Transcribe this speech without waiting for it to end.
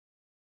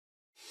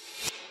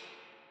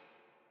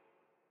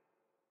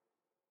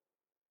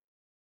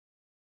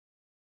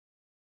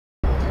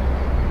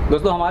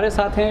दोस्तों हमारे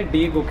साथ हैं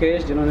डी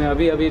गुकेश, जिन्होंने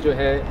अभी जो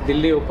है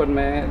दिल्ली ओपन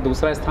में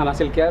दूसरा स्थान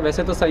हासिल किया है।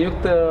 वैसे तो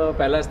संयुक्त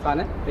पहला स्थान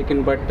है,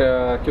 लेकिन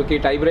क्योंकि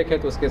टाई ब्रेक है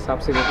तो उसके हिसाब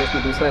से गुकेश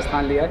ने दूसरा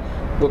स्थान लिया है।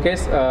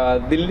 गुकेश,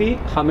 दिल्ली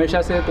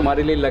हमेशा से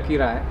तुम्हारे लिए लकी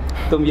रहा है,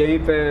 तुम यहीं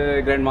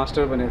पे ग्रैंड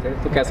मास्टर बने थे,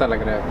 तो कैसा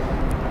लग रहा है?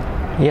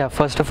 Yeah,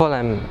 first of all,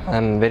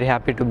 I'm very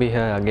happy to be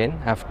here again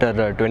after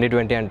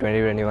 2020 and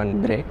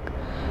 2021 break.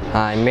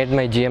 I made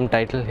my GM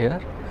title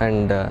here,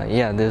 and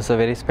yeah, this is a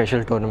very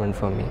special tournament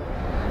for me.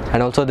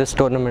 And also this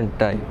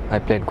tournament I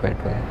played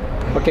quite well.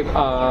 Okay,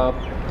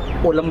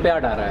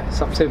 olympiad आ रहा है,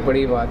 सबसे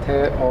बड़ी बात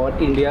है,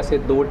 और India से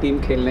 2 team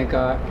खेलने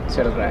का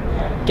चल रहा है।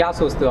 क्या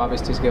सोचते हो आप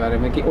इस चीज़ के बारे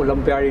में कि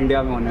ओलंपियाड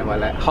इंडिया में होने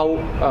वाला है? How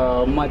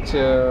much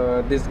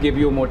this give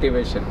you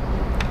motivation?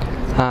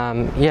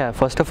 Yeah,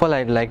 first of all,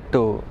 I'd like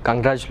to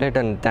congratulate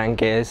and thank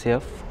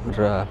ASF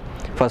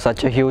for such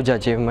a huge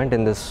achievement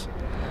in this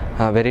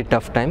very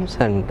tough times.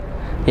 And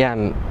yeah,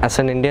 as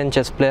an Indian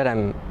chess player,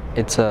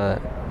 it's a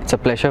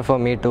pleasure for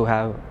me to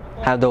have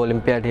the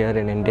Olympiad here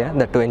in India,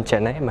 that too in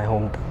Chennai, my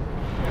hometown.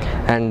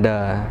 And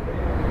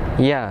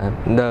yeah,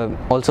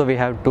 also we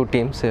have 2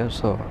 teams here,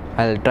 so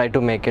I'll try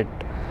to make it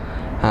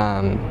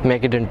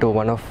into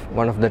one of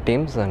the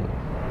teams, and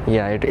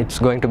yeah, it's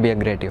going to be a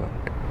great event.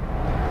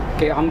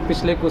 कि हम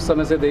पिछले कुछ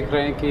समय से देख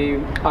रहे हैं कि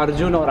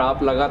अर्जुन और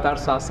आप लगातार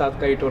साथ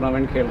कई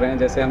टूर्नामेंट खेल रहे हैं।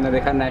 जैसे हमने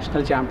देखा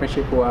नेशनल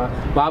चैम्पियनशिप हुआ,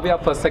 वहाँ भी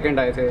आप फर्स्ट सेकंड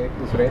आए थे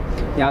दूसरे,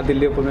 यहाँ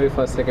दिल्ली ओपन में भी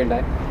फर्स्ट सेकंड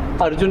आए।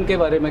 अर्जुन के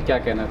बारे में क्या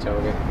कहना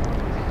चाहोगे?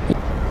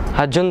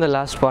 Arjun, the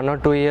last 1 or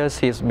 2 years,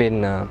 he's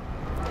been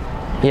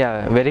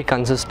very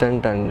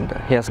consistent, and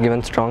he has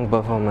given strong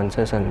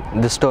performances, and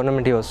this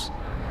tournament he was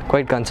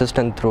quite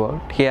consistent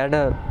throughout. He had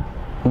a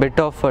bit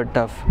of a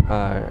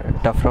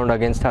tough round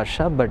against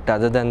Harsha, but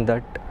other than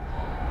that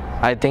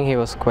I think he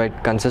was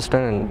quite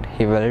consistent, and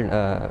he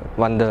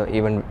won the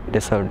event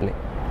deservedly.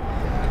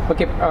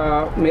 Okay,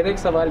 मेरा एक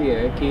सवाल ये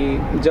है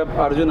कि जब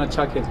अर्जुन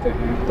अच्छा खेलते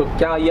हैं तो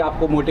क्या ये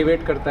आपको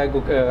मोटिवेट करता है?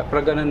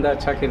 प्रज्ञानंद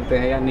अच्छा खेलते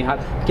हैं या निहाल,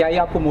 क्या ये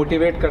आपको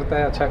मोटिवेट करता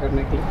है अच्छा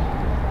करने के लिए?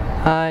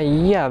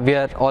 Yeah, we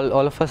are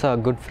all of us are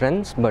good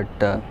friends, but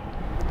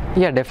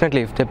yeah,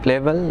 definitely if they play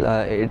well,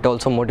 it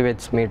also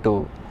motivates me to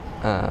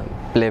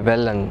play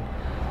well, and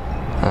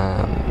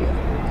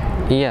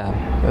yeah,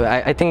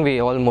 I think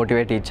we all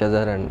motivate each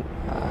other, and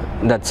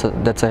that's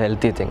a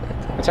healthy thing.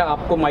 अच्छा,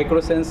 आपको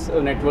माइक्रोसेंस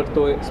network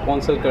तो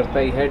sponsor करता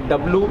ही है,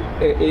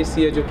 WAC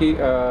है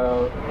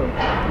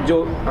जो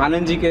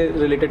आनंद जी के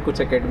related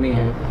कुछ academy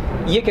है,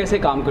 ये कैसे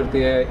काम करती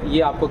है?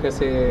 ये आपको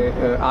कैसे,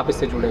 आप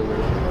इससे जुड़े हुए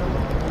हैं?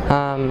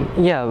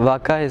 Yeah,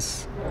 Vaka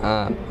is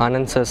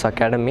Anand sir's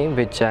academy,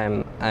 which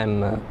I'm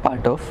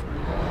part of,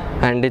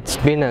 and it's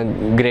been a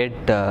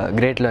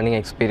great learning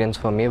experience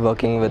for me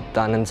working with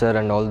Anand sir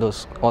and all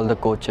the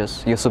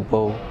coaches,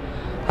 Yusupov,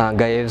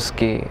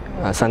 Gaevsky,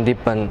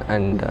 Sandeepan,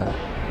 and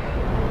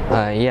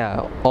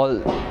yeah,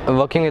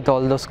 working with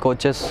all those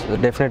coaches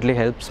definitely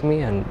helps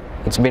me, and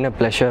it's been a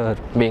pleasure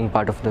being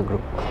part of the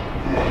group.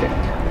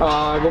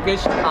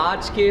 Gukesh,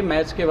 आज के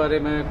match के बारे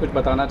में कुछ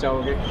बताना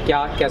चाहोगे?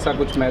 कैसा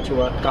कुछ मैच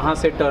हुआ, कहाँ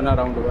से टर्न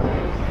अराउंड हुआ?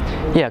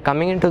 Yeah,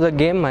 coming into the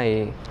game,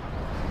 I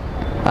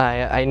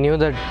knew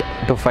that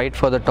to fight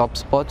for the top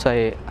spots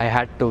I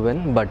had to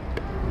win, but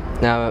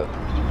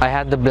I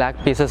had the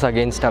black pieces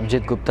against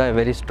Abhijit Gupta, a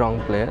very strong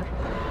player,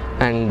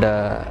 and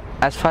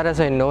as far as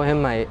I know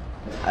him,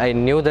 I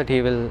knew that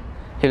he will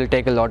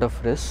take a lot of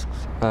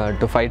risks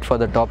to fight for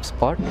the top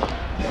spot.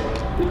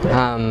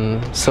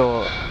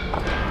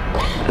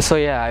 So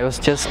yeah, I was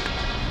just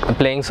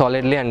playing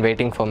solidly and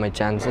waiting for my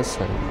chances.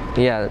 And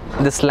yeah,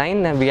 this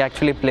line we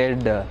actually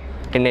played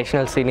in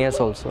national seniors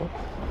also,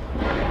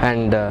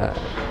 and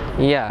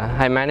yeah,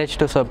 I managed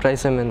to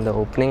surprise him in the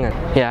opening, and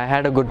yeah, I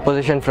had a good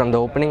position from the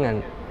opening,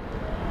 and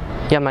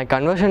yeah, my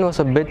conversion was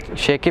a bit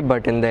shaky,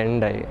 but in the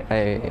end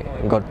I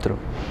got through.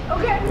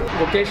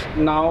 Gukesh,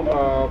 now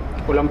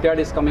Olympiad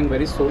is coming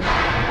very soon,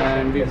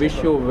 and we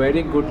wish you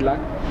very good luck.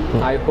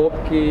 I hope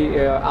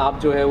कि आप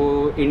जो है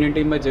वो Indian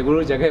team में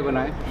जरूर जगह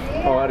बनाएं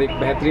और एक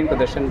बेहतरीन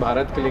प्रदर्शन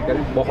भारत के लिए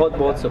करें।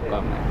 बहुत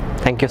शुभकामनाएं।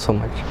 Thank you so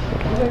much.